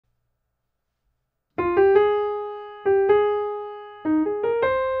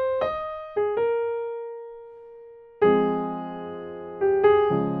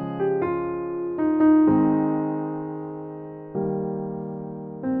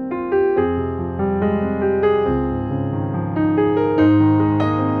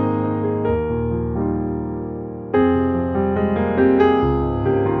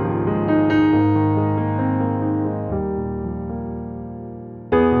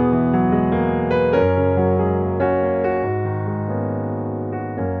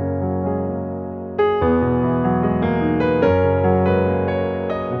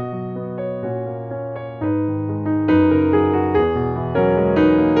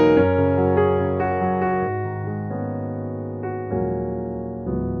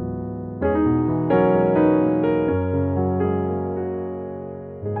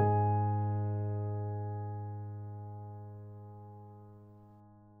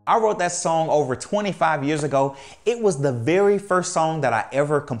I wrote that song over 25 years ago. It was the very first song that I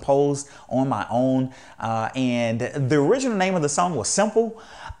ever composed on my own. And the original name of the song was Simple,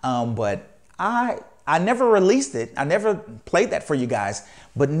 but I never released it. I never played that for you guys.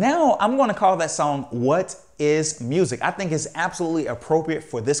 But now I'm going to call that song What Is Music. I think it's absolutely appropriate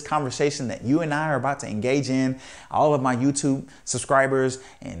for this conversation that you and I are about to engage in. All of my YouTube subscribers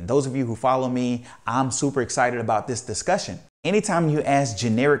and those of you who follow me, I'm super excited about this discussion. Anytime you ask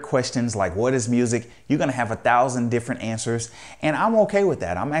generic questions like what is music, you're going to have 1,000 different answers. And I'm okay with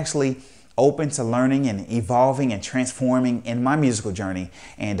that. I'm actually open to learning and evolving and transforming in my musical journey.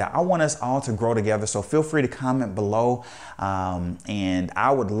 And I want us all to grow together. So feel free to comment below. And I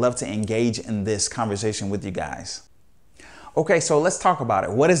would love to engage in this conversation with you guys. Okay, so let's talk about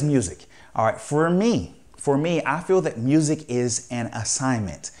it. What is music? All right, for me, I feel that music is an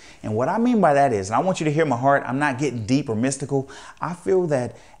assignment. And what I mean by that is, and I want you to hear my heart, I'm not getting deep or mystical. I feel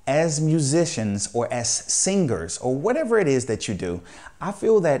that as musicians or as singers or whatever it is that you do, I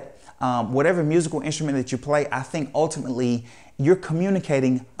feel that whatever musical instrument that you play, I think ultimately you're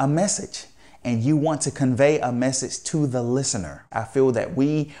communicating a message and you want to convey a message to the listener. I feel that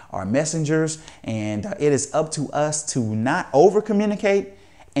we are messengers and it is up to us to not over communicate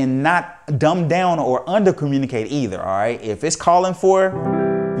and not dumb down or under communicate either. All right. If it's calling for,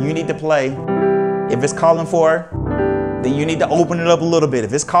 you need to play. If it's calling for, then you need to open it up a little bit.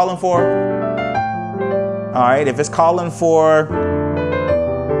 If it's calling for, all right. If it's calling for,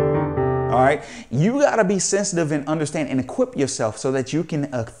 all right, you got to be sensitive and understand and equip yourself so that you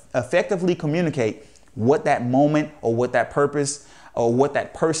can effectively communicate what that moment or what that purpose or what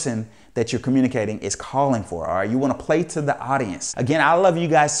that person that you're communicating is calling for. All right, you want to play to the audience. Again, I love you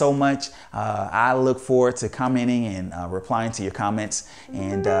guys so much. I look forward to commenting and replying to your comments.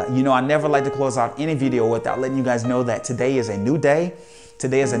 And you know, I never like to close out any video without letting you guys know that today is a new day.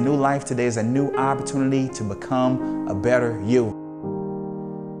 Today is a new life. Today is a new opportunity to become a better you.